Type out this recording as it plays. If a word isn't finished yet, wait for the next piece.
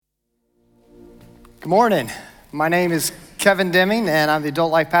Good morning. My name is Kevin Deming, and I'm the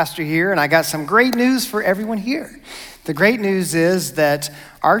adult life pastor here, and I got some great news for everyone here. The great news is that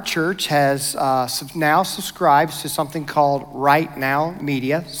our church has now subscribed to something called Right Now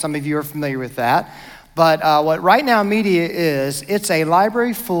Media. Some of you are familiar with that. But what Right Now Media is, it's a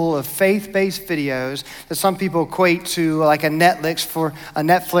library full of faith-based videos that some people equate to like a Netflix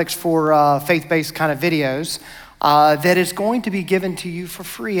for faith-based kind of videos. That is going to be given to you for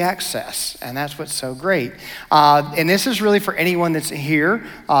free access, and that's what's so great. And this is really for anyone that's here,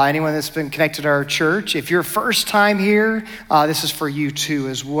 anyone that's been connected to our church. If you're first time here, this is for you too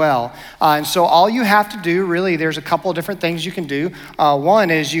as well. And so all you have to do, really, there's a couple of different things you can do.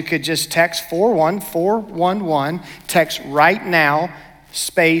 One is you could just text 41411, text right now,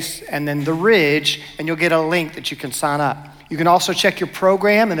 space, and then the Ridge, and you'll get a link that you can sign up. You can also check your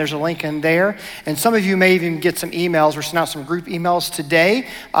program, and there's a link in there. And some of you may even get some emails. We're sending out some group emails today.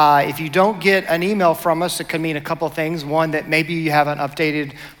 If you don't get an email from us, it could mean a couple of things. One, that maybe you haven't sent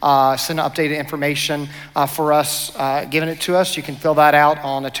updated information for us, giving it to us. You can fill that out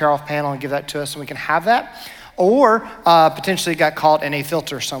on the tear-off panel and give that to us, and we can have that. Or potentially got caught in a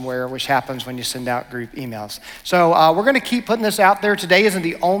filter somewhere, which happens when you send out group emails. So we're going to keep putting this out there. Today isn't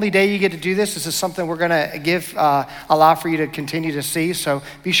the only day you get to do this. This is something we're going to allow for you to continue to see. So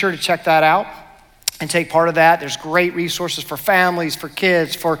be sure to check that out and take part of that. There's great resources for families, for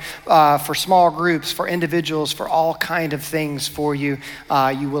kids, for small groups, for individuals, for all kind of things for you.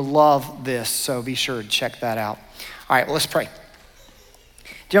 You will love this, so be sure to check that out. All right, well, let's pray.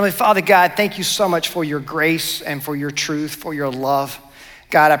 Dear Heavenly Father, God, thank you so much for your grace and for your truth, for your love.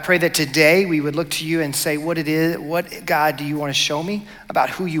 God, I pray that today we would look to you and say what God, do you want to show me about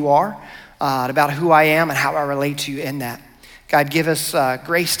who you are, about who I am and how I relate to you in that. God, give us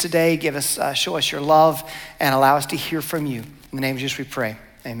grace today, show us your love, and allow us to hear from you. In the name of Jesus we pray,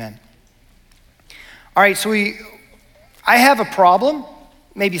 amen. All right, so I have a problem.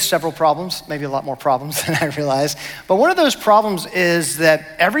 Maybe several problems, maybe a lot more problems than I realize. But one of those problems is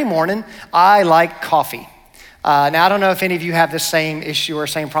that every morning I like coffee. Now, I don't know if any of you have the same issue or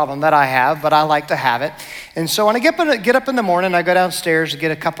same problem that I have, but I like to have it. And so when I get up in the morning, I go downstairs to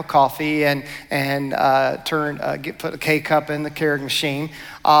get a cup of coffee and put a K-cup in the Keurig machine.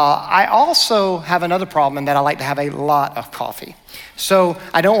 I also have another problem in that I like to have a lot of coffee. So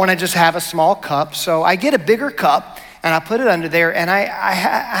I don't want to just have a small cup. So I get a bigger cup, and I put it under there, and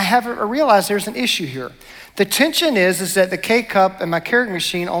I realized there's an issue here. The tension is that the K-cup and my Keurig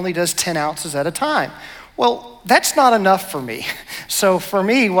machine only does 10 ounces at a time. Well, that's not enough for me. So for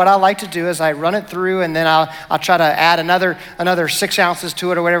me, what I like to do is I run it through, and then I'll try to add another 6 ounces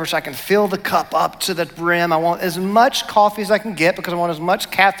to it or whatever, so I can fill the cup up to the brim. I want as much coffee as I can get because I want as much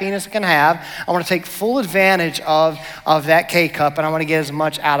caffeine as I can have. I want to take full advantage of that K-cup, and I want to get as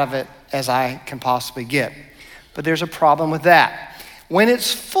much out of it as I can possibly get. But there's a problem with that. When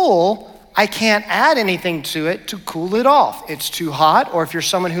it's full, I can't add anything to it to cool it off. It's too hot, or if you're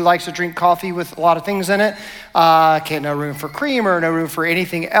someone who likes to drink coffee with a lot of things in it, no room for creamer, no room for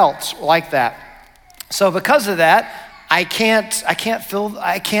anything else like that. So because of that, I can't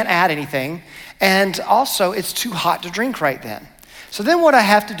add anything, and also it's too hot to drink right then. So then what I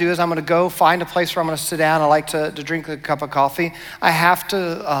have to do is I'm going to go find a place where I'm going to sit down. I like to drink a cup of coffee.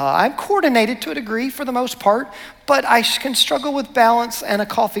 I'm coordinated to a degree for the most part, but I can struggle with balance and a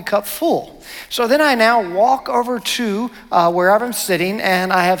coffee cup full. So then I now walk over to wherever I'm sitting,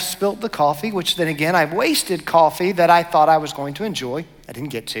 and I have spilt the coffee, which then again, I've wasted coffee that I thought I was going to enjoy. I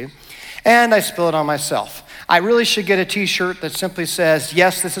didn't get to. And I spill it on myself. I really should get a t-shirt that simply says,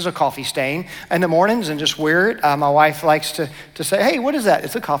 yes, this is a coffee stain, in the mornings, and just wear it. My wife likes to say, hey, what is that?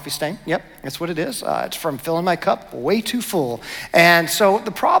 It's a coffee stain. Yep, that's what it is. It's from filling my cup way too full. And so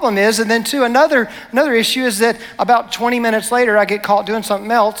the problem is, and then too, another issue is that about 20 minutes later, I get caught doing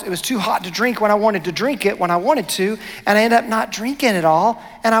something else. It was too hot to drink when I wanted to drink it, when I wanted to, and I end up not drinking it all,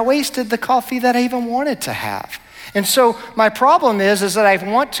 and I wasted the coffee that I even wanted to have. And so my problem is that I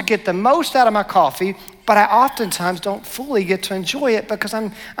want to get the most out of my coffee, but I oftentimes don't fully get to enjoy it because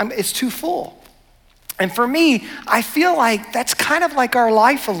it's too full. And for me, I feel like that's kind of like our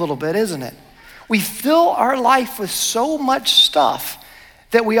life a little bit, isn't it? We fill our life with so much stuff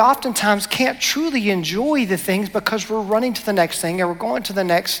that we oftentimes can't truly enjoy the things because we're running to the next thing, or we're going to the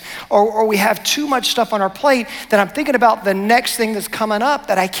next, or we have too much stuff on our plate that I'm thinking about the next thing that's coming up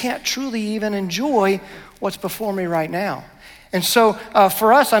that I can't truly even enjoy what's before me right now. And so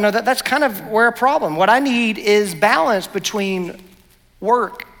for us, I know that's kind of where a problem. What I need is balance between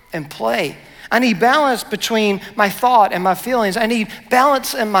work and play. I need balance between my thought and my feelings. I need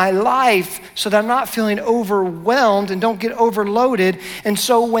balance in my life so that I'm not feeling overwhelmed and don't get overloaded. And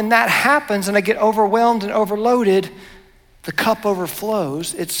so when that happens and I get overwhelmed and overloaded, the cup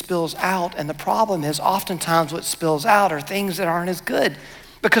overflows, it spills out. And the problem is oftentimes what spills out are things that aren't as good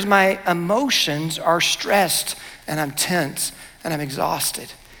because my emotions are stressed and I'm tense and I'm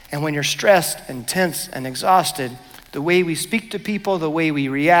exhausted. And when you're stressed and tense and exhausted, the way we speak to people, the way we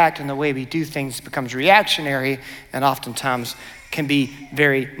react, and the way we do things becomes reactionary and oftentimes can be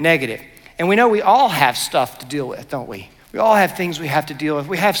very negative. And we know we all have stuff to deal with, don't we? We all have things we have to deal with.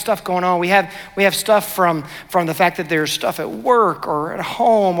 We have stuff going on. We have stuff from the fact that there's stuff at work or at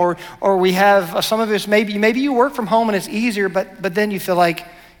home, or we have some of us, maybe you work from home and it's easier, but then you feel like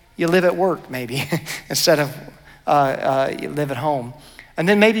you live at work maybe instead of you live at home. And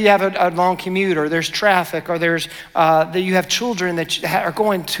then maybe you have a long commute, or there's traffic, or there's you have children that are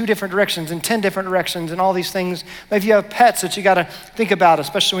going 2 different directions and 10 different directions and all these things. Maybe you have pets that you got to think about,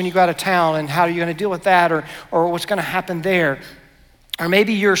 especially when you go out of town, and how are you going to deal with that, or what's going to happen there. Or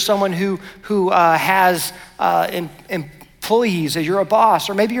maybe you're someone who has employees, or you're a boss,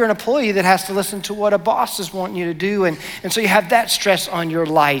 or maybe you're an employee that has to listen to what a boss is wanting you to do, and so you have that stress on your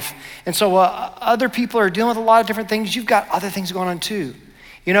life. And so other people are dealing with a lot of different things. You've got other things going on too.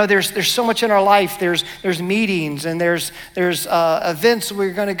 You know, there's so much in our life. There's meetings, and there's events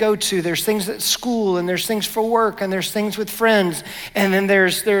we're going to go to. There's things at school, and there's things for work, and there's things with friends, and then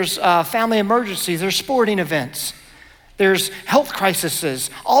there's family emergencies. There's sporting events. There's health crises.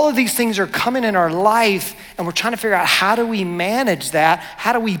 All of these things are coming in our life, and we're trying to figure out how do we manage that?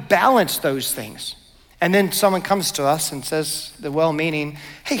 How do we balance those things? And then someone comes to us and says, the well-meaning,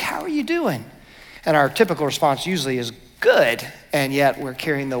 "Hey, how are you doing?" And our typical response usually is good, and yet we're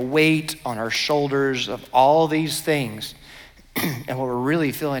carrying the weight on our shoulders of all these things, and what we're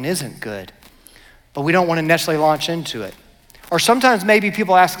really feeling isn't good, but we don't want to necessarily launch into it. Or sometimes maybe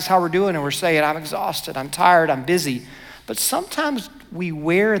people ask us how we're doing, and we're saying, "I'm exhausted, I'm tired, I'm busy," but sometimes we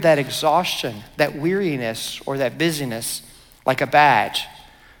wear that exhaustion, that weariness, or that busyness like a badge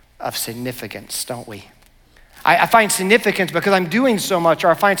of significance, don't we? I find significance because I'm doing so much, or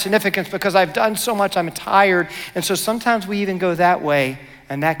I find significance because I've done so much, I'm tired. And so sometimes we even go that way,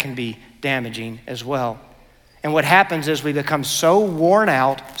 and that can be damaging as well. And what happens is we become so worn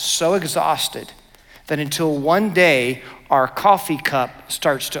out, so exhausted, that until one day our coffee cup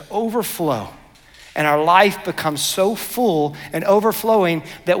starts to overflow, and our life becomes so full and overflowing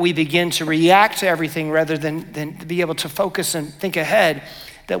that we begin to react to everything rather than be able to focus and think ahead,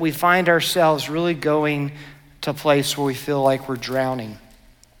 that we find ourselves really going to a place where we feel like we're drowning.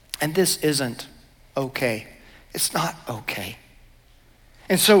 And this isn't okay. It's not okay.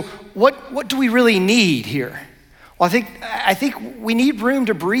 And so what do we really need here? Well, I think we need room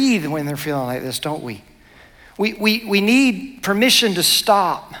to breathe when they're feeling like this, don't we? We need permission to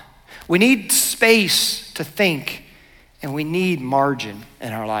stop. We need space to think, and we need margin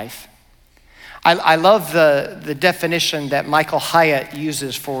in our life. I love the definition that Michael Hyatt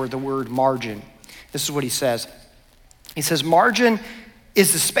uses for the word margin. This is what he says. He says, "Margin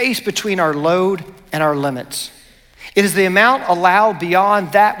is the space between our load and our limits. It is the amount allowed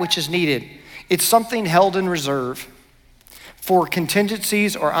beyond that which is needed. It's something held in reserve for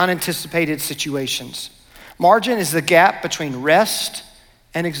contingencies or unanticipated situations. Margin is the gap between rest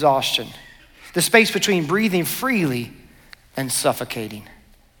and exhaustion, the space between breathing freely and suffocating."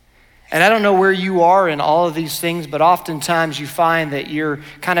 And I don't know where you are in all of these things, but oftentimes you find that you're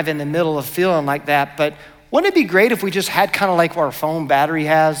kind of in the middle of feeling like that. But wouldn't it be great if we just had kind of like what our phone battery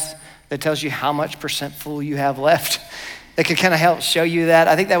has that tells you how much % full you have left? It could kind of help show you that.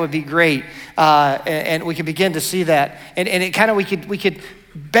 I think that would be great. And we could begin to see that. And it kind of, we could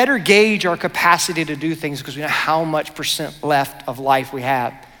better gauge our capacity to do things because we know how much % left of life we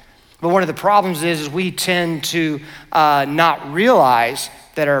have. But one of the problems is we tend to not realize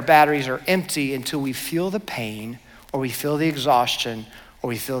that our batteries are empty until we feel the pain, or we feel the exhaustion, or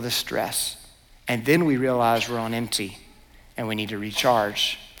we feel the stress. And then we realize we're on empty and we need to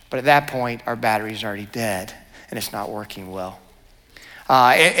recharge. But at that point, our battery's already dead and it's not working well.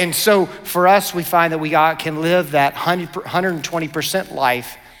 And so for us, we find that we can live that 120%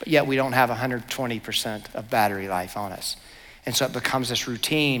 life, but yet we don't have 120% of battery life on us. And so it becomes this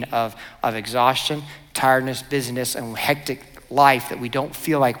routine of exhaustion, tiredness, busyness, and hectic life that we don't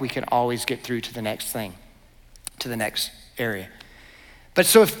feel like we can always get through to the next thing, to the next area. But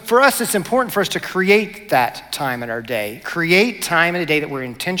so for us, it's important for us to create that time in our day. Create time in a day that we're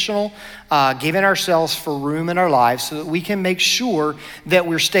intentional, giving ourselves for room in our lives so that we can make sure that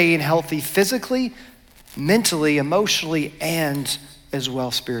we're staying healthy physically, mentally, emotionally, and as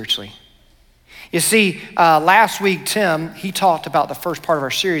well spiritually. You see, last week, Tim, he talked about the first part of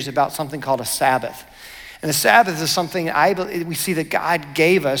our series about something called a Sabbath. And the Sabbath is something we see that God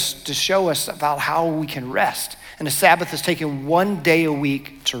gave us to show us about how we can rest. And the Sabbath is taking 1 day a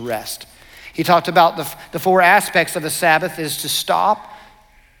week to rest. He talked about the 4 aspects of the Sabbath is to stop,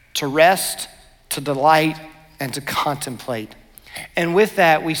 to rest, to delight, and to contemplate. And with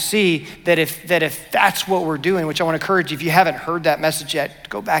that, we see that if that's what we're doing, which I want to encourage you, if you haven't heard that message yet,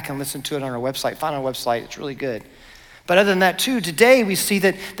 go back and listen to it on our website. Find our website, it's really good. But other than that too, today we see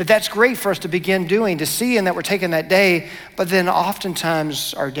that's great for us to begin doing, to see and that we're taking that day, but then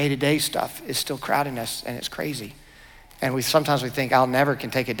oftentimes our day-to-day stuff is still crowding us and it's crazy. And sometimes we think, I'll never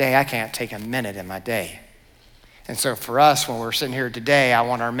can take a day, I can't take a minute in my day. And so for us, when we're sitting here today, I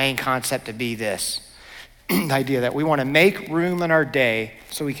want our main concept to be this, the idea that we want to make room in our day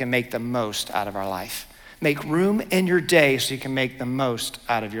so we can make the most out of our life. Make room in your day so you can make the most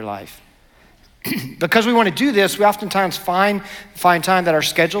out of your life. Because we want to do this, we oftentimes find time that our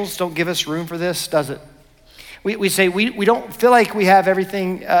schedules don't give us room for this, does it? We say we don't feel like we have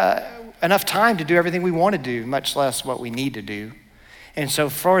everything, enough time to do everything we want to do, much less what we need to do. And so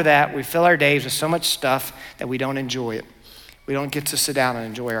for that, we fill our days with so much stuff that we don't enjoy it. We don't get to sit down and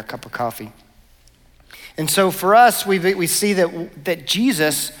enjoy our cup of coffee. And so for us, we see that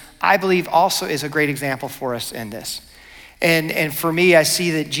Jesus, I believe, also is a great example for us in this. And for me, I see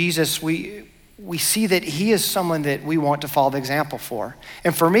that Jesus, we see that he is someone that we want to follow the example for.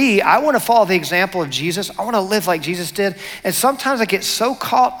 And for me, I want to follow the example of Jesus. I want to live like Jesus did. And sometimes I get so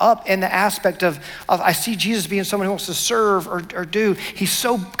caught up in the aspect of I see Jesus being someone who wants to serve or do. He's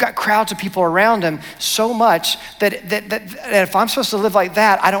so got crowds of people around him so much that if I'm supposed to live like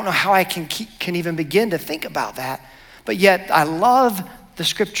that, I don't know how I can even begin to think about that. But yet I love the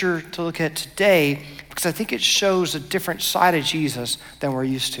scripture to look at today because I think it shows a different side of Jesus than we're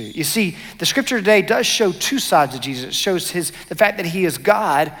used to. You see, the scripture today does show 2 sides of Jesus. It shows the fact that he is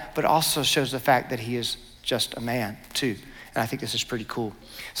God, but also shows the fact that he is just a man too. And I think this is pretty cool.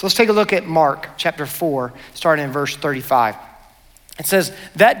 So let's take a look at Mark chapter 4, starting in verse 35. It says,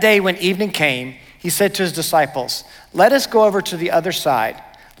 that day when evening came, he said to his disciples, let us go over to the other side.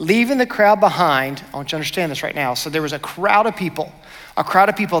 Leaving the crowd behind, I want you to understand this right now. So there was a crowd of people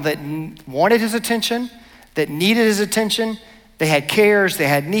that wanted his attention, that needed his attention. They had cares, they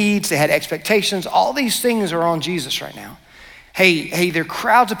had needs, they had expectations. All these things are on Jesus right now. Hey, there are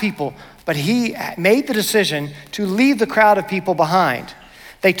crowds of people, but he made the decision to leave the crowd of people behind.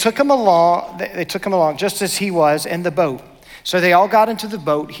 They took him along just as he was in the boat. So they all got into the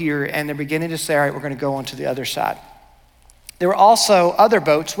boat here and they're beginning to say, all right, we're going to go on to the other side. There were also other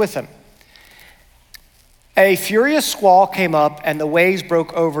boats with him. A furious squall came up and the waves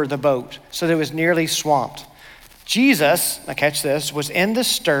broke over the boat, so that it was nearly swamped. Jesus, now catch this, was in the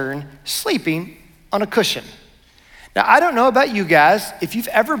stern sleeping on a cushion. Now, I don't know about you guys, if you've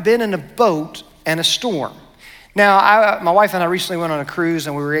ever been in a boat and a storm. Now, my wife and I recently went on a cruise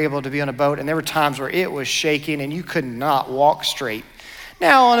and we were able to be on a boat and there were times where it was shaking and you could not walk straight.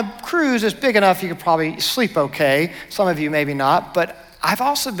 Now, on a cruise, it's big enough you could probably sleep okay. Some of you maybe not, but I've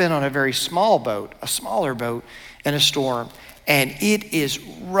also been on a very small boat, a smaller boat in a storm, and it is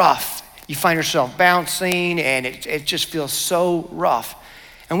rough. You find yourself bouncing and it just feels so rough.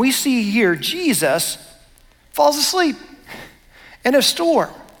 And we see here Jesus falls asleep in a storm.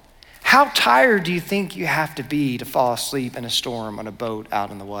 How tired do you think you have to be to fall asleep in a storm on a boat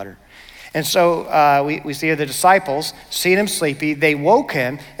out in the water? And so we see the disciples, seeing him sleepy, they woke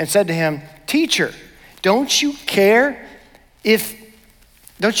him and said to him, teacher, don't you care if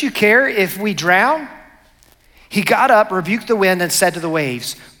we drown? He got up, rebuked the wind, and said to the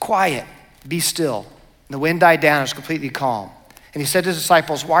waves, quiet, be still. And the wind died down, it was completely calm. And he said to his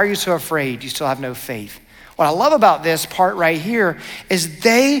disciples, why are you so afraid? You still have no faith. What I love about this part right here is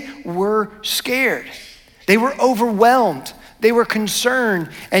they were scared. They were overwhelmed. They were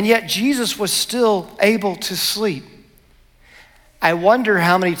concerned, and yet Jesus was still able to sleep. I wonder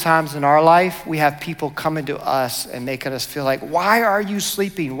how many times in our life we have people coming to us and making us feel like, why are you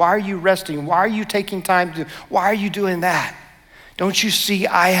sleeping? Why are you resting? Why are you taking time to, why are you doing that? Don't you see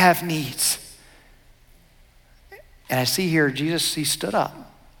I have needs? And I see here, Jesus, he stood up.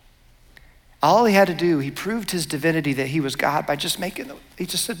 All he had to do, he proved his divinity that he was God by just he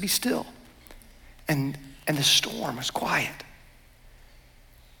just said, be still. And the storm was quiet.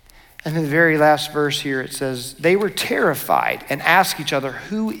 And in the very last verse here, it says, they were terrified and asked each other,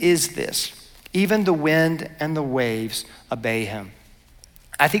 who is this? Even the wind and the waves obey him.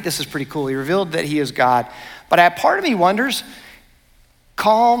 I think this is pretty cool. He revealed that he is God. But a part of me wonders,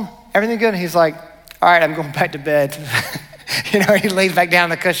 calm, everything good? And he's like, all right, I'm going back to bed. He lays back down on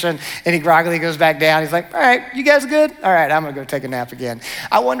the cushion and he groggily goes back down. He's like, all right, you guys good? All right, I'm gonna go take a nap again.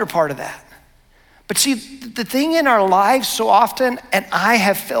 I wonder part of that. But see, the thing in our lives so often, and I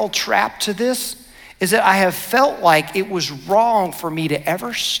have fell trapped to this, is that I have felt like it was wrong for me to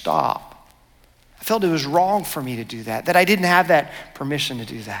ever stop. I felt it was wrong for me to do that I didn't have that permission to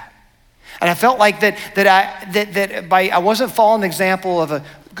do that. And I felt like I wasn't following the example of a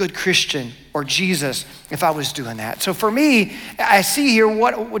good Christian or Jesus if I was doing that. So for me, I see here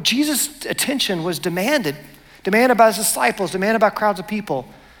what Jesus' attention was demanded by his disciples, demanded by crowds of people,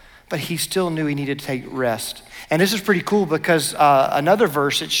 but he still knew he needed to take rest. And this is pretty cool because another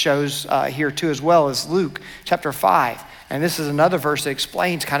verse it shows here too as well is Luke chapter 5. And this is another verse that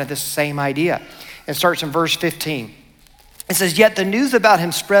explains kind of this same idea. It starts in verse 15. It says, yet the news about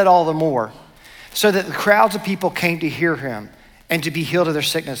him spread all the more, so that the crowds of people came to hear him and to be healed of their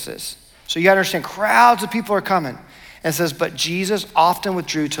sicknesses. So you gotta understand, crowds of people are coming. And it says, but Jesus often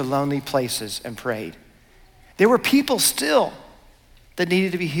withdrew to lonely places and prayed. There were people still that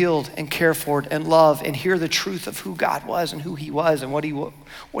needed to be healed and cared for and loved and hear the truth of who God was and who he was and what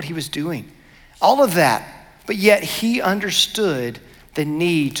he was doing. All of that, but yet he understood the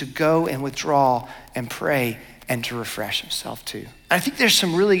need to go and withdraw and pray and to refresh himself too. And I think there's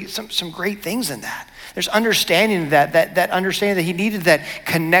some great things in that. There's understanding that understanding that he needed that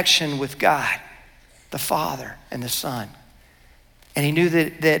connection with God, the Father and the Son. And he knew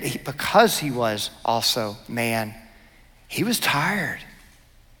that because he was also man, he was tired.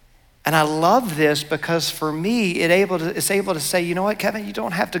 And I love this because for me, it's able to say, you know what, Kevin, you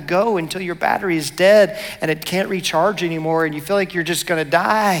don't have to go until your battery is dead and it can't recharge anymore and you feel like you're just gonna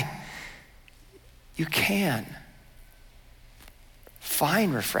die. You can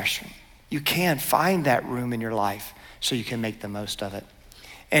find refreshment. You can find that room in your life so you can make the most of it.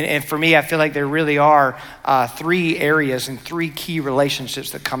 And for me, I feel like there really are 3 areas and 3 key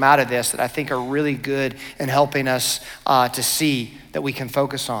relationships that come out of this that I think are really good in helping us to see that we can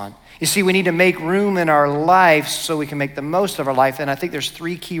focus on. You see, we need to make room in our life so we can make the most of our life. And I think there's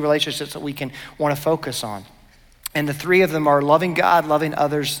 3 key relationships that we can want to focus on. And the 3 of them are loving God, loving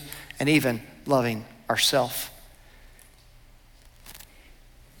others, and even loving ourselves.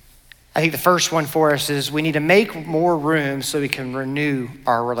 I think the first one for us is we need to make more room so we can renew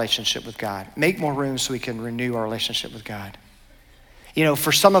our relationship with God. Make more room so we can renew our relationship with God. You know,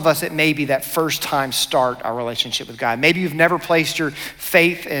 for some of us, it may be that first time start our relationship with God. Maybe you've never placed your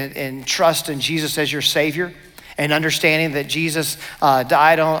faith and trust in Jesus as your Savior, and understanding that Jesus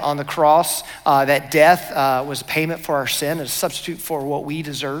died on the cross, that death was a payment for our sin, a substitute for what we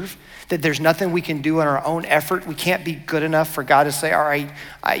deserve, that there's nothing we can do in our own effort. We can't be good enough for God to say, all right,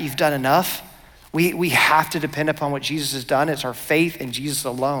 you've done enough. We have to depend upon what Jesus has done. It's our faith in Jesus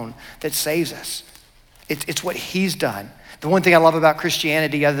alone that saves us. It's what he's done. The one thing I love about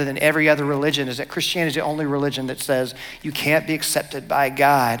Christianity, other than every other religion, is that Christianity is the only religion that says you can't be accepted by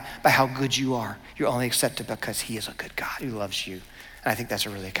God by how good you are. You're only accepted because he is a good God who loves you. And I think that's a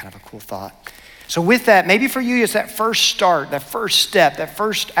really kind of a cool thought. So with that, maybe for you, it's that first start, that first step, that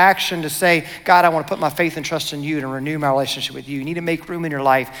first action to say, God, I want to put my faith and trust in you and renew my relationship with you. You need to make room in your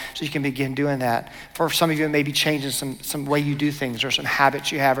life so you can begin doing that. For some of you, it may be changing some way you do things or some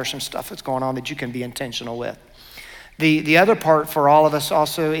habits you have or some stuff that's going on that you can be intentional with. The other part for all of us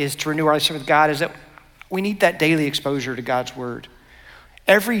also is to renew our relationship with God is that we need that daily exposure to God's word.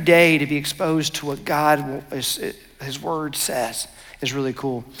 Every day to be exposed to what God, his word says is really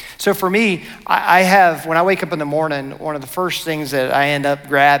cool. So for me, I have, when I wake up in the morning, one of the first things that I end up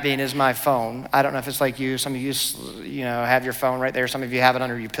grabbing is my phone. I don't know if it's like you. Some of you, have your phone right there. Some of you have it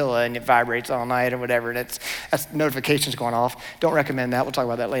under your pillow and it vibrates all night or whatever. And that's notifications going off. Don't recommend that. We'll talk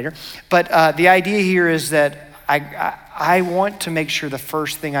about that later. But the idea here is that I want to make sure the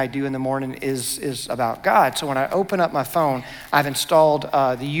first thing I do in the morning is about God. So when I open up my phone, I've installed the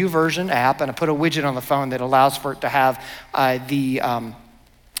YouVersion app, and I put a widget on the phone that allows for it to have the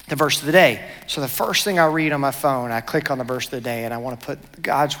verse of the day. So the first thing I read on my phone, I click on the verse of the day, and I want to put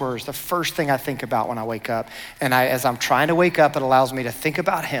God's words, the first thing I think about when I wake up. And as I'm trying to wake up, it allows me to think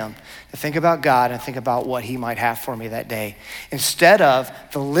about him, to think about God, and think about what he might have for me that day. Instead of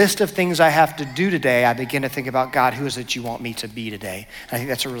the list of things I have to do today, I begin to think about, God, who is it you want me to be today? And I think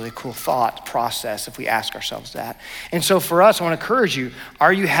that's a really cool thought process if we ask ourselves that. And so for us, I want to encourage you,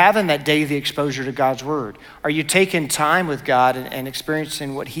 are you having that daily exposure to God's word? Are you taking time with God and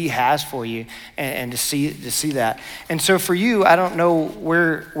experiencing what he has for you and to see that? And so for you, I don't know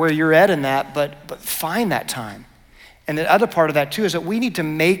where you're at in that, but find that time. And the other part of that too is that we need to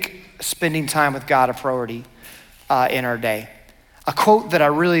make spending time with God a priority in our day. A quote that I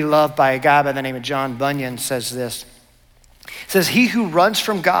really love by a guy by the name of John Bunyan says this. It says, he who runs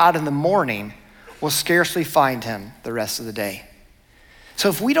from God in the morning will scarcely find him the rest of the day. So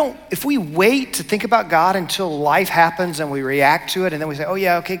if we wait to think about God until life happens and we react to it and then we say, oh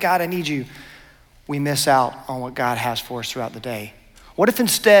yeah, okay, God, I need you, we miss out on what God has for us throughout the day. What if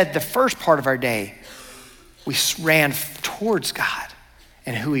instead the first part of our day, we ran towards God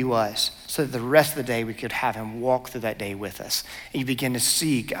and who he was, so that the rest of the day we could have him walk through that day with us. And you begin to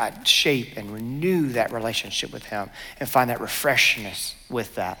see God shape and renew that relationship with him and find that refreshness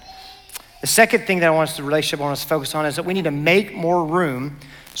with that. The second thing that the relationship I want us to focus on is that we need to make more room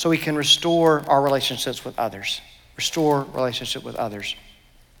so we can restore our relationships with others. Restore relationship with others.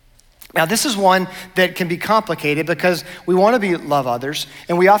 Now, this is one that can be complicated because we want to love others,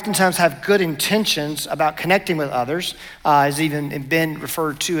 and we oftentimes have good intentions about connecting with others, as even been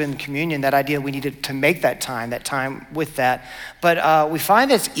referred to in communion, that idea we needed to make that time with that. But we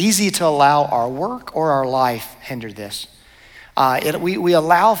find that it's easy to allow our work or our life hinder this. We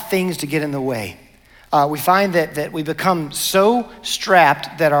allow things to get in the way. We find that we become so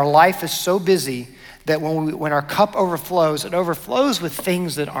strapped that our life is so busy that when our cup overflows, it overflows with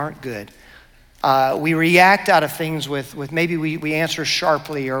things that aren't good. We react out of things with maybe we answer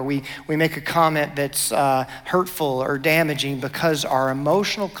sharply, or we make a comment that's hurtful or damaging because our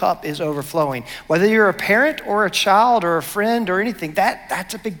emotional cup is overflowing. Whether you're a parent or a child or a friend or anything,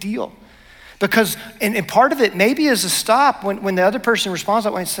 that's a big deal. Because, and part of it maybe is a stop when the other person responds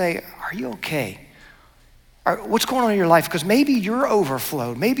that way and say, are you okay? What's going on in your life? Because maybe you're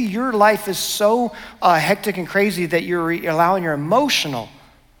overflowed. Maybe your life is so hectic and crazy that you're allowing your emotional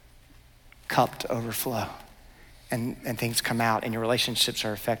cup to overflow and things come out and your relationships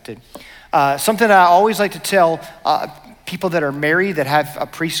are affected. Something I always like to tell people that are married that have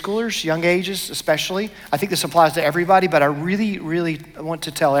preschoolers, young ages especially. I think this applies to everybody, but I really, really want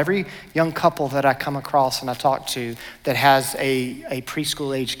to tell every young couple that I come across and I talk to that has a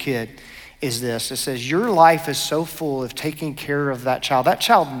preschool age kid is this. It says, your life is so full of taking care of that child. That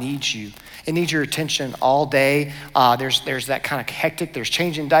child needs you. It needs your attention all day. There's that kind of hectic, there's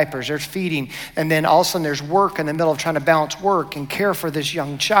changing diapers, there's feeding, and then all of a sudden there's work in the middle of trying to balance work and care for this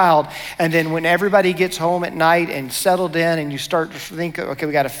young child. And then when everybody gets home at night and settled in and you start to think, okay,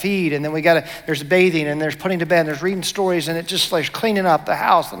 we got to feed, and then there's bathing, and there's putting to bed, and there's reading stories, and it just like cleaning up the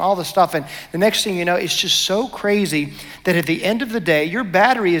house and all this stuff. And the next thing you know, it's just so crazy that at the end of the day, your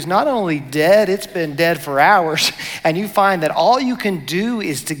battery is not only dead, it's been dead for hours, and you find that all you can do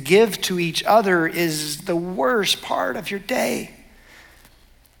is to give to each other is the worst part of your day.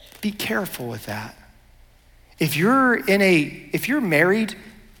 Be careful with that. If you're married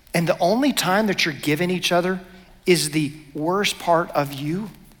and the only time that you're giving each other is the worst part of you,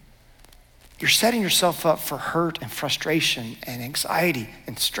 you're setting yourself up for hurt and frustration and anxiety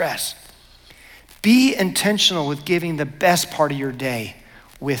and stress. Be intentional with giving the best part of your day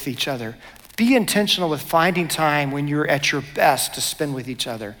with each other. Be intentional with finding time when you're at your best to spend with each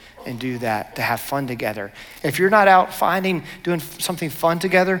other and do that, to have fun together. If you're not out doing something fun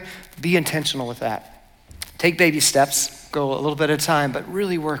together, be intentional with that. Take baby steps, go a little bit at a time, but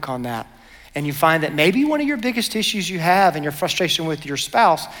really work on that. And you find that maybe one of your biggest issues you have and your frustration with your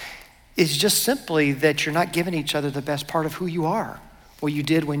spouse is just simply that you're not giving each other the best part of who you are, what you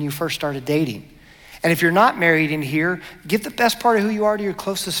did when you first started dating. And if you're not married in here, give the best part of who you are to your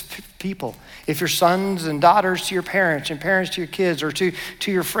closest people. If you're sons and daughters to your parents and parents to your kids or to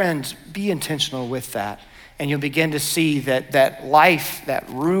your friends, be intentional with that. And you'll begin to see that life, that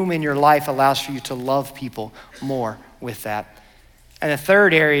room in your life allows for you to love people more with that. And the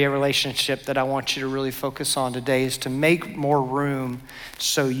third area of relationship that I want you to really focus on today is to make more room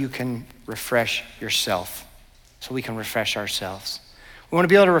so you can refresh yourself, so we can refresh ourselves. We want to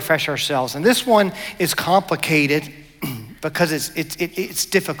be able to refresh ourselves. And this one is complicated because it's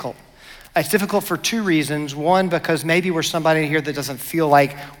difficult. It's difficult for two reasons. One, because maybe we're somebody here that doesn't feel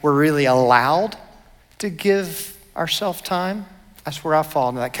like we're really allowed to give ourselves time. That's where I fall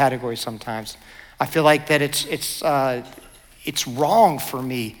into that category sometimes. I feel like that it's wrong for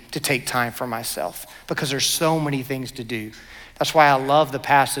me to take time for myself because there's so many things to do. That's why I love the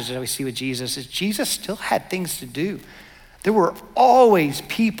passage that we see with Jesus, is Jesus still had things to do. There were always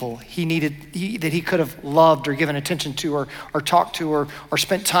people that he could have loved or given attention to or talked to or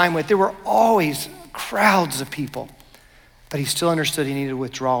spent time with. There were always crowds of people. But he still understood he needed to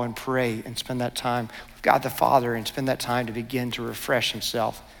withdraw and pray and spend that time with God the Father and spend that time to begin to refresh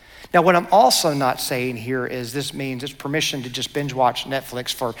himself. Now, what I'm also not saying here is this means it's permission to just binge watch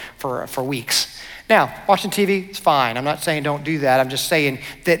Netflix for weeks. Now, watching TV is fine. I'm not saying don't do that. I'm just saying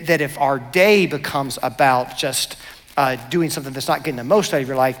that if our day becomes about just doing something that's not getting the most out of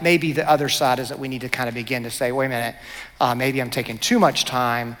your life, maybe the other side is that we need to kind of begin to say, wait a minute, maybe I'm taking too much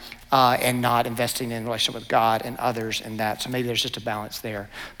time and not investing in relationship with God and others and that. So maybe there's just a balance there.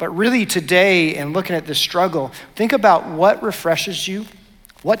 But really today, in looking at this struggle, think about what refreshes you,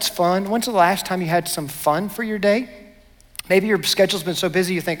 what's fun. When's the last time you had some fun for your day? Maybe your schedule's been so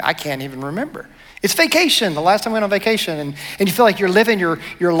busy you think, I can't even remember. It's vacation, the last time we went on vacation, and you feel like you're living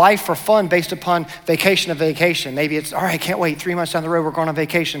your life for fun based upon vacation of vacation. Maybe it's, all right, I can't wait, 3 months down the road, we're going on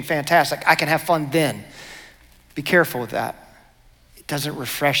vacation, fantastic. I can have fun then. Be careful with that. It doesn't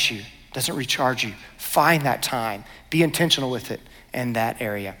refresh you, doesn't recharge you. Find that time, be intentional with it in that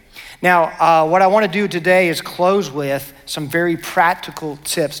area. Now, what I want to do today is close with some very practical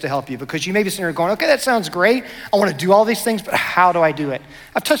tips to help you, because you may be sitting here going, okay, that sounds great. I want to do all these things, but how do I do it?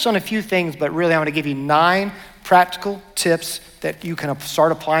 I've touched on a few things, but really I want to give you 9 practical tips that you can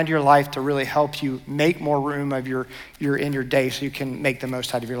start applying to your life to really help you make more room of your in your day so you can make the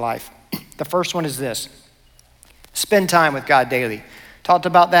most out of your life. The first one is this: spend time with God daily. Talked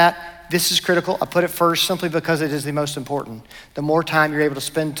about that. This is critical. I put it first simply because it is the most important. The more time you're able to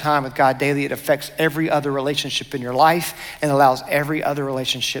spend time with God daily, it affects every other relationship in your life and allows every other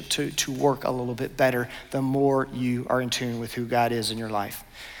relationship to work a little bit better the more you are in tune with who God is in your life.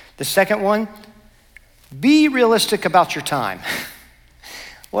 The second one, be realistic about your time.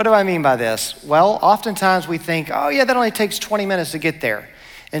 What do I mean by this? Well, oftentimes we think, oh yeah, that only takes 20 minutes to get there.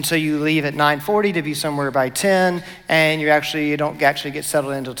 And so you leave at 9:40 to be somewhere by 10, and you don't get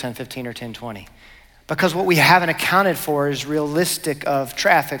settled in until 10:15 or 10:20. Because what we haven't accounted for is realistic of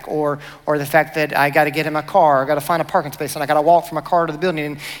traffic or the fact that I got to get in my car, I got to find a parking space, and I got to walk from my car to the building.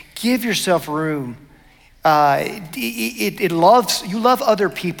 And give yourself room. You love other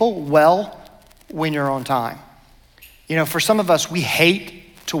people well when you're on time. You know, for some of us, we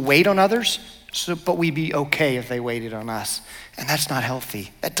hate to wait on others, but we'd be okay if they waited on us. And that's not healthy.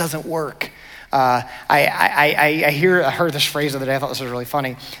 That doesn't work. I heard this phrase the other day. I thought this was really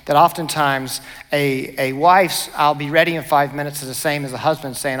funny, that oftentimes a wife's "I'll be ready in 5 minutes" is the same as a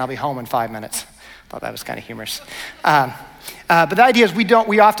husband saying "I'll be home in 5 minutes." I thought that was kind of humorous. But the idea is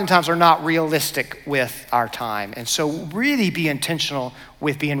we oftentimes are not realistic with our time. And so really be intentional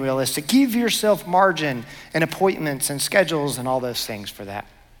with being realistic. Give yourself margin and appointments and schedules and all those things for that.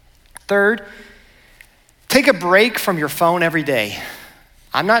 Third, take a break from your phone every day.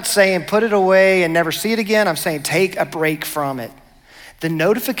 I'm not saying put it away and never see it again. I'm saying take a break from it. The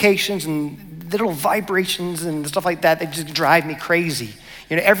notifications and little vibrations and stuff like that, they just drive me crazy.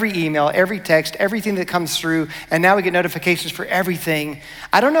 You know, every email, every text, everything that comes through, and now we get notifications for everything.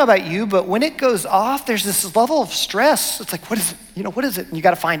 I don't know about you, but when it goes off, there's this level of stress. It's like, what is it? You know, what is it? And you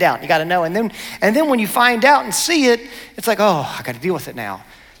got to find out. You got to know. And then when you find out and see it, it's like, oh, I got to deal with it now.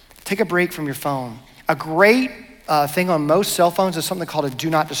 Take a break from your phone. A great thing on most cell phones is something called a Do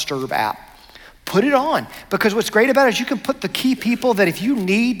Not Disturb app. Put it on, because what's great about it is you can put the key people that if you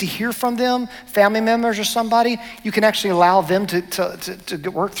need to hear from them, family members or somebody, you can actually allow them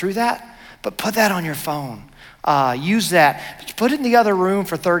to work through that. But put that on your phone. Use that. Put it in the other room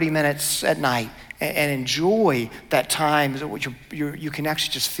for 30 minutes at night and enjoy that time. You can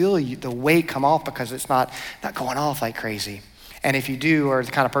actually just feel the weight come off because it's not going off like crazy. And if you do, or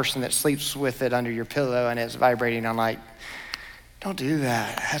the kind of person that sleeps with it under your pillow and it's vibrating all night, don't do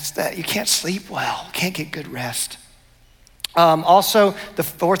that. You can't sleep well. Can't get good rest. Also, the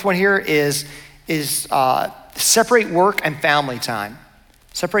fourth one here is separate work and family time.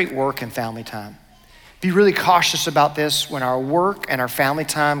 Separate work and family time. Be really cautious about this when our work and our family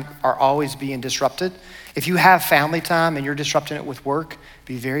time are always being disrupted. If you have family time and you're disrupting it with work,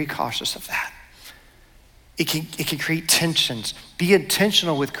 be very cautious of that. It can create tensions. Be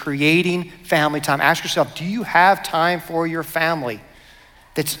intentional with creating family time. Ask yourself, do you have time for your family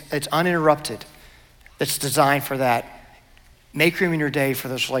that's uninterrupted, that's designed for that? Make room in your day for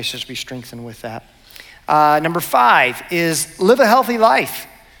those relationships to be strengthened with that. Number 5 is live a healthy life.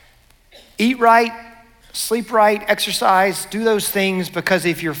 Eat right, sleep right, exercise, do those things, because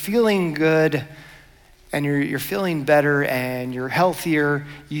if you're feeling good and you're feeling better and you're healthier,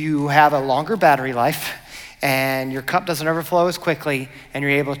 you have a longer battery life, and your cup doesn't overflow as quickly, and you're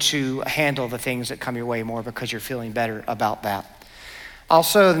able to handle the things that come your way more because you're feeling better about that.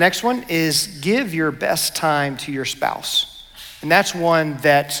 Also, the next one is give your best time to your spouse. And that's one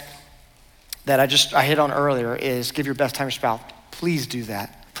that I hit on earlier, is give your best time to your spouse. Please do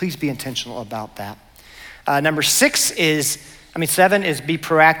that. Please be intentional about that. Number 7 is be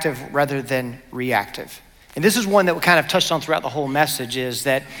proactive rather than reactive. And this is one that we kind of touched on throughout the whole message, is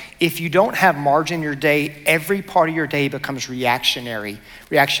that if you don't have margin in your day, every part of your day becomes reactionary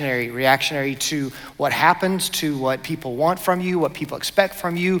to what happens, to what people want from you, what people expect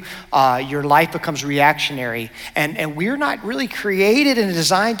from you. Your life becomes reactionary. And we're not really created and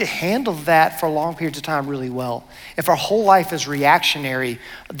designed to handle that for long periods of time really well. If our whole life is reactionary,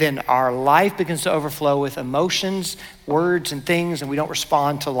 then our life begins to overflow with emotions, words, and things, and we don't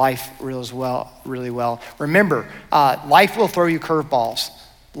respond to life really well. Remember, life will throw you curveballs.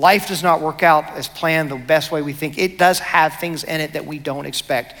 Life does not work out as planned the best way we think. It does have things in it that we don't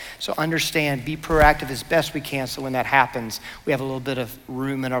expect. So understand, be proactive as best we can, so when that happens, we have a little bit of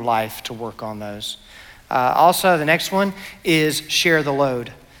room in our life to work on those. Also, the next one is share the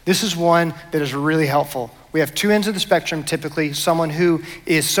load. This is one that is really helpful. We have two ends of the spectrum, typically. Someone who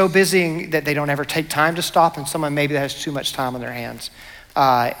is so busy that they don't ever take time to stop, and someone maybe that has too much time on their hands.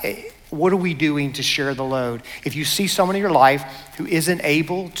 What are we doing to share the load? If you see someone in your life who isn't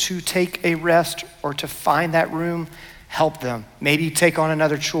able to take a rest or to find that room, help them. Maybe take on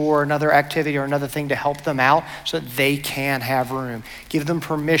another chore, another activity, or another thing to help them out so that they can have room. Give them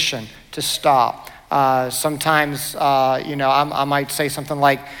permission to stop. Sometimes, I might say something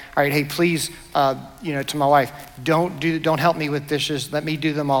like, all right, hey, please, to my wife, don't help me with dishes. Let me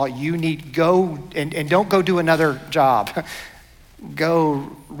do them all. You need, go, and don't go do another job.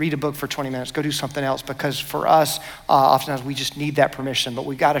 Go read a book for 20 minutes. Go do something else, because for us, oftentimes we just need that permission, but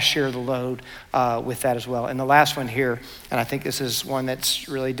we got to share the load with that as well. And the last one here, and I think this is one that's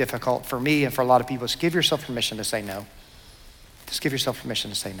really difficult for me and for a lot of people, is give yourself permission to say no. Just give yourself permission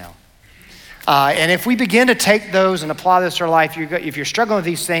to say no. And if we begin to take those and apply this to our life, if you're struggling with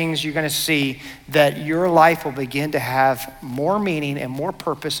these things, you're going to see that your life will begin to have more meaning and more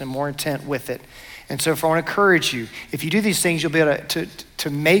purpose and more intent with it. And so if I want to encourage you, if you do these things, you'll be able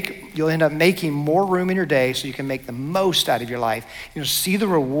you'll end up making more room in your day so you can make the most out of your life. You'll see the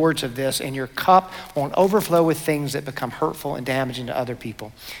rewards of this, and your cup won't overflow with things that become hurtful and damaging to other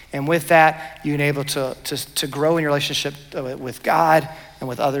people. And with that, you're able to grow in your relationship with God and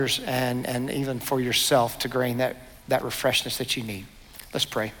with others, and even for yourself to gain that refreshness that you need. Let's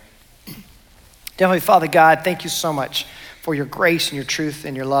pray. Heavenly Father God, thank you so much for your grace and your truth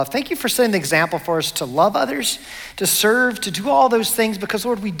and your love. Thank you for setting the example for us to love others, to serve, to do all those things, because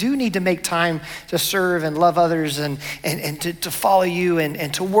Lord, we do need to make time to serve and love others and to follow you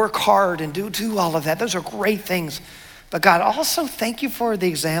and to work hard and do all of that. Those are great things. But God, also thank you for the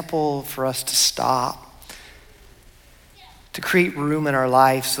example for us to stop, to create room in our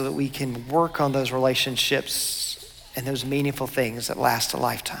life so that we can work on those relationships and those meaningful things that last a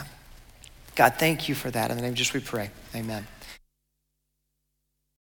lifetime. God, thank you for that. In the name of Jesus we pray. Amen.